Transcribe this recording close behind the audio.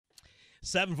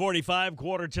7:45,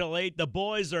 quarter till 8. The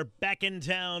boys are back in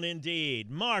town indeed.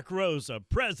 Mark Rosa,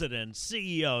 President,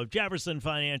 CEO of Jefferson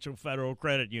Financial Federal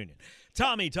Credit Union.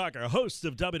 Tommy Tucker, host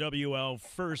of WWL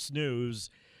First News.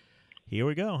 Here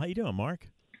we go. How you doing, Mark?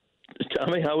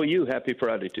 Tommy, how are you? Happy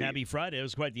Friday to you. Happy Friday. It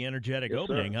was quite the energetic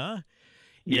opening, huh?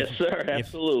 Yes, sir.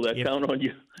 Absolutely. I count on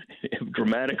you.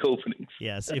 Dramatic openings.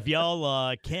 Yes. If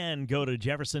y'all can, go to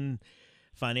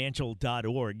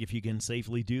jeffersonfinancial.org if you can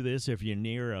safely do this if you're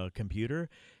near a computer.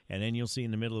 And then you'll see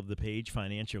in the middle of the page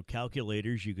financial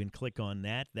calculators. You can click on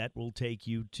that. That will take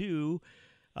you to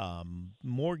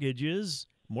mortgage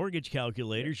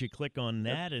calculators. You click on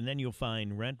that, and then you'll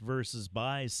find rent versus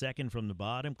buy second from the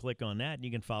bottom. Click on that, and you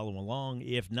can follow along.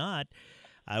 If not,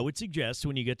 I would suggest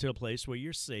when you get to a place where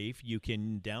you're safe, you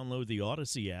can download the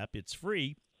Odyssey app. It's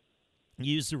free.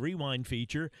 Use the rewind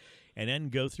feature and then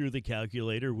go through the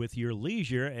calculator with your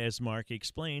leisure as Mark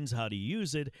explains how to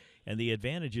use it and the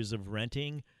advantages of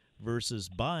renting versus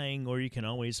buying, or you can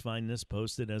always find this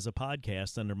posted as a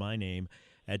podcast under my name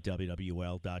at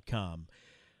WWL.com.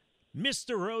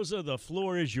 Mr. Rosa, the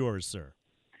floor is yours, sir.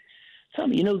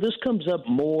 Tommy, this comes up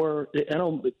more. I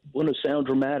don't want to sound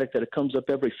dramatic that it comes up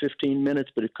every 15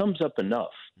 minutes, but it comes up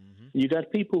enough. Mm-hmm. You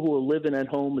got people who are living at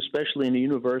home, especially in a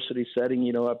university setting.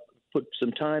 I put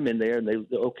some time in there, and they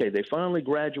finally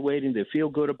graduating. They feel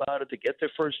good about it. They get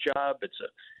their first job.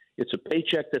 It's a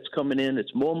paycheck that's coming in.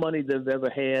 It's more money than they've ever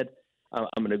had.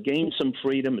 I'm going to gain some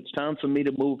freedom. It's time for me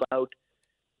to move out.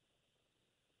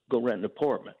 Go rent an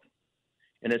apartment.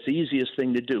 And it's the easiest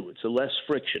thing to do. It's a less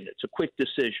friction. It's a quick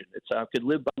decision. I could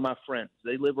live by my friends.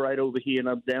 They live right over here, and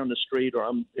I'm down the street, or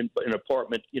I'm in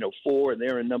apartment, 4, and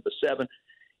they're in number 7.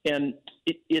 And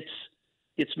it's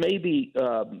maybe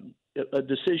a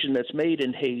decision that's made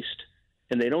in haste,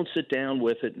 and they don't sit down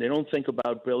with it, and they don't think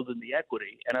about building the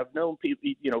equity. And I've known people,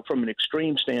 from an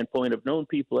extreme standpoint, I've known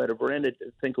people that have rented.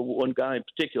 Think of one guy in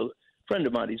particular, a friend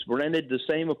of mine. He's rented the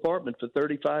same apartment for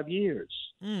 35 years.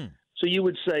 Mm. So you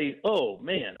would say, oh,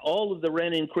 man, all of the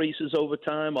rent increases over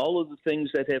time, all of the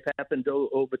things that have happened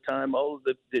over time, all of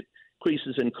the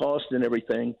increases in cost and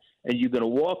everything, and you're going to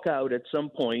walk out at some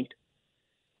point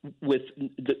with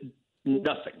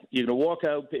nothing. You're going to walk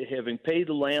out having paid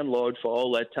the landlord for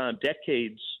all that time.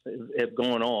 Decades have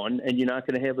gone on, and you're not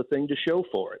going to have a thing to show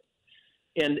for it.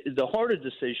 And the harder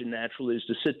decision, naturally, is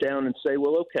to sit down and say,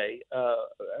 well, okay,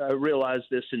 I realize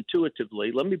this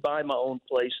intuitively. Let me buy my own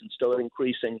place and start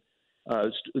increasing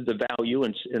the value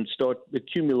and start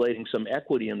accumulating some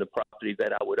equity in the property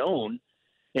that I would own.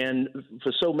 And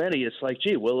for so many, it's like,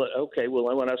 gee, well, okay,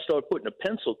 well, when I start putting a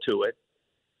pencil to it,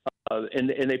 and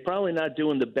they're probably not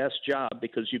doing the best job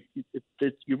because you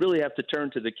really have to turn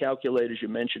to the calculators you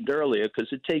mentioned earlier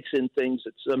because it takes in things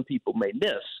that some people may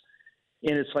miss.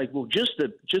 And it's like, well, just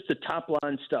the top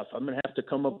line stuff. I'm going to have to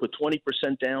come up with 20%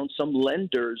 down. Some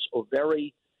lenders are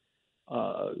very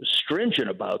stringent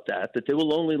about that they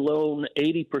will only loan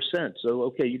 80%. So,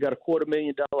 okay, you got a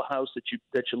 $250,000 house that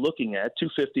you're looking at.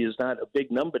 $250,000 is not a big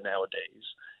number nowadays,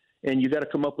 and you got to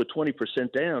come up with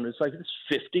 20% down. It's like it's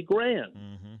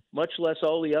 $50,000, much less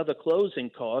all the other closing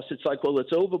costs. It's like, well,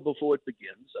 it's over before it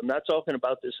begins. I'm not talking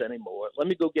about this anymore. Let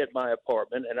me go get my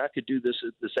apartment, and I could do this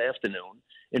afternoon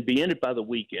and be in it by the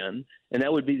weekend, and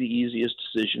that would be the easiest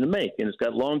decision to make, and it's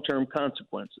got long-term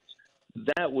consequences.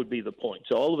 That would be the point.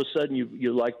 So all of a sudden,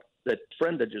 you're like that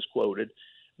friend I just quoted,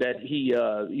 that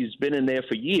he's been in there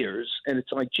for years, and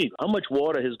it's like, gee, how much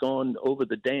water has gone over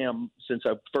the dam since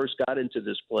I first got into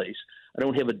this place? I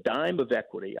don't have a dime of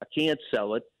equity. I can't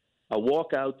sell it. I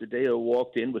walk out the day I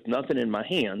walked in with nothing in my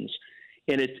hands,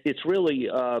 and it's really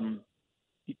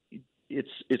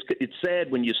it's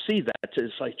sad when you see that.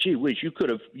 It's like, gee whiz, you could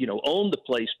have owned the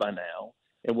place by now,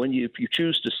 and if you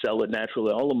choose to sell it,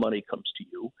 naturally all the money comes to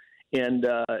you. And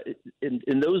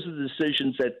those are the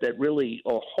decisions that really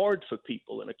are hard for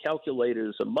people, and a calculator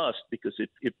is a must because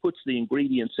it puts the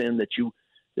ingredients in that you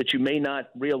may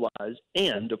not realize.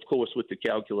 And, of course, with the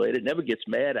calculator, it never gets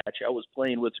mad at you. I was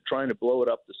playing with trying to blow it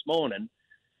up this morning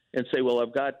and say, well,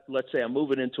 let's say I'm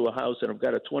moving into a house and I've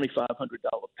got a $2,500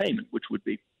 payment, which would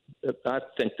be, I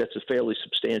think that's a fairly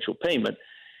substantial payment.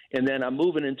 And then I'm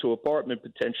moving into an apartment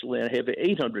potentially and I have an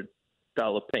 $800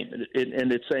 payment,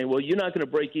 and it's saying, well, you're not going to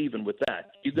break even with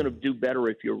that. You're going to do better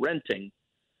if you're renting,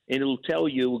 and it'll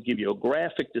give you a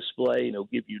graphic display, and it'll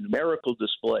give you numerical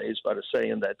displays by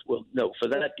saying that, well, no, for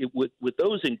that, with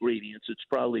those ingredients, it's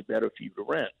probably better for you to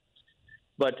rent.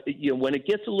 But when it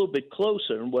gets a little bit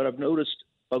closer, and what I've noticed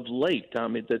of late,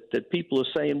 Tommy, that people are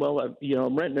saying, well,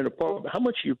 I'm renting an apartment. How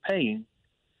much are you paying?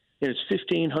 And it's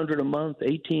 $1,500 a month,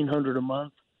 $1,800 a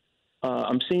month.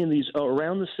 I'm seeing these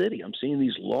around the city. I'm seeing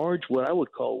these large, what I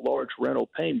would call large rental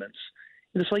payments.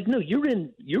 And it's like, no, you're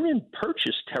in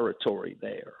purchase territory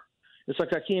there. It's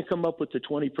like, I can't come up with the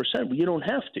 20%. Well, you don't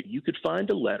have to. You could find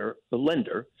a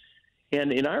lender,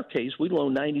 and in our case, we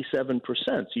loan 97%.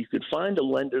 So you could find a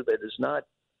lender that is not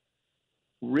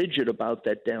rigid about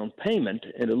that down payment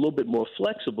and a little bit more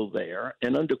flexible there,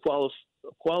 and under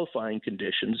qualifying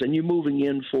conditions, and you're moving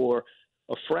in for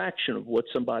a fraction of what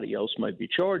somebody else might be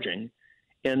charging.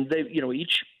 And they,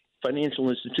 each financial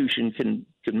institution can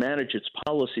manage its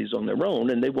policies on their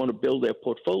own, and they want to build their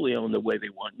portfolio in the way they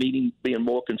want, meaning being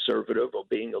more conservative or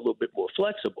being a little bit more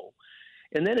flexible.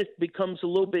 And then it becomes a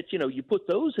little bit, you put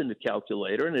those in the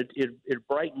calculator, and it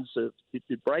brightens the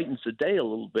day a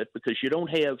little bit, because you don't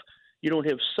have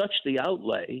such the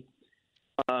outlay.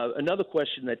 Another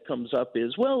question that comes up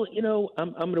is, well,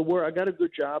 I'm going to work. I got a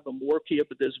good job. I'm work here,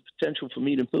 but there's a potential for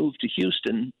me to move to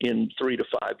Houston in 3 to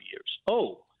 5 years.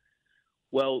 Oh,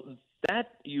 well, that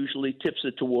usually tips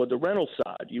it toward the rental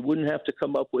side. You wouldn't have to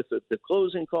come up with the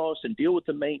closing costs and deal with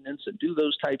the maintenance and do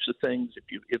those types of things.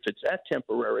 If it's that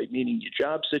temporary, meaning your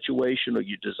job situation or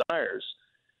your desires,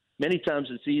 many times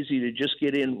it's easy to just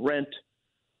get in, rent,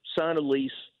 sign a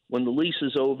lease. When the lease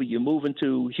is over, you move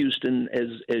into Houston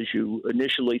as you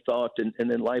initially thought, and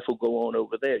then life will go on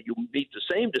over there. You'll meet the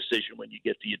same decision when you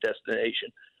get to your destination.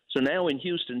 So now in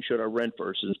Houston, should I rent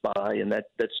versus buy? And that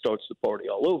starts the party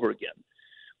all over again.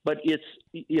 But it's,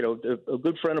 a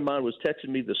good friend of mine was texting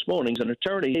me this morning. An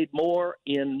attorney made more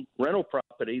in rental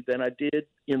property than I did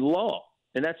in law,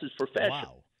 and that's his profession.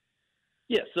 Wow.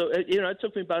 Yeah, so, it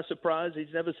took me by surprise. He's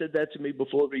never said that to me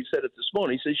before, but he said it this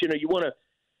morning. He says, you want to,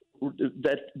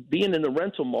 that being in the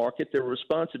rental market, there are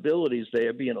responsibilities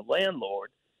there, being a landlord.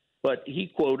 But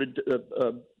he quoted,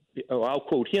 I'll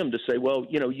quote him to say, well,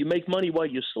 you make money while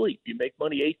you sleep. You make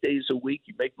money 8 days a week.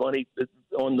 You make money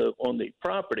on the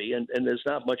property, and there's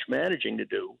not much managing to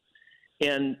do.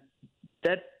 And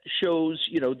that shows,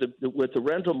 with the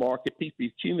rental market, people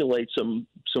accumulate some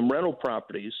rental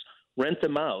properties, rent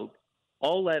them out.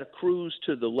 All that accrues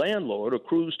to the landlord,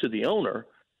 accrues to the owner.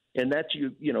 And that's,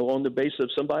 on the basis of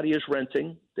somebody is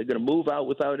renting, they're going to move out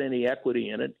without any equity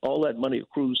in it. All that money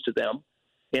accrues to them.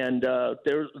 And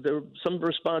there are some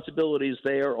responsibilities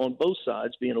there on both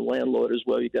sides, being a landlord as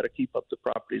well. You got to keep up the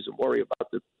properties and worry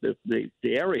about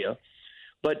the area.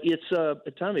 But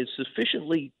Tommy, it's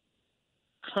sufficiently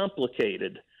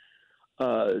complicated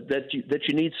that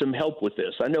you need some help with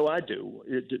this. I know I do.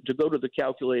 To go to the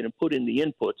calculator and put in the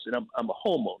inputs, and I'm a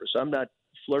homeowner, so I'm not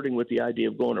flirting with the idea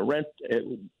of going to rent,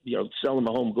 selling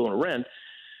my home, going to rent.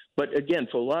 But again,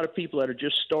 for a lot of people that are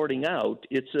just starting out,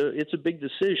 it's a big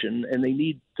decision, and they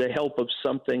need the help of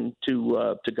something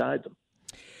to guide them.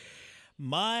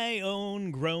 My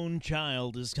own grown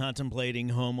child is contemplating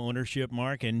home ownership,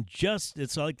 Mark, and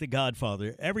it's like The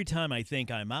Godfather. Every time I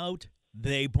think I'm out,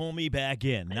 they pull me back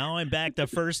in. Now I'm back to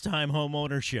first-time home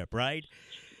ownership, right?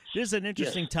 This is an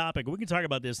interesting topic. We can talk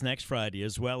about this next Friday,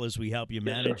 as well as we help you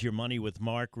manage your money with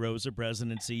Mark Rosa,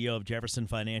 President and CEO of Jefferson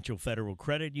Financial Federal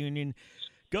Credit Union.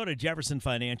 Go to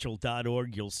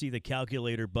jeffersonfinancial.org. You'll see the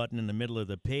calculator button in the middle of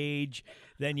the page.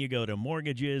 Then you go to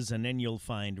mortgages, and then you'll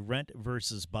find rent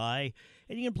versus buy.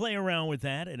 And you can play around with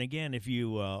that. And again, if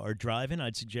you are driving,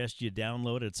 I'd suggest you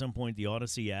download at some point the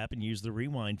Odyssey app and use the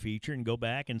rewind feature and go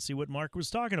back and see what Mark was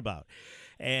talking about.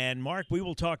 And, Mark, we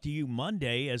will talk to you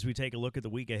Monday as we take a look at the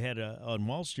week ahead on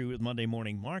Wall Street with Monday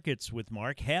Morning Markets with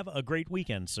Mark. Have a great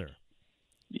weekend, sir.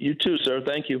 You too, sir.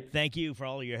 Thank you. Thank you for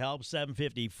all of your help.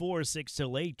 7:54, 6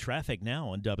 till 8. Traffic now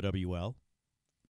on WWL.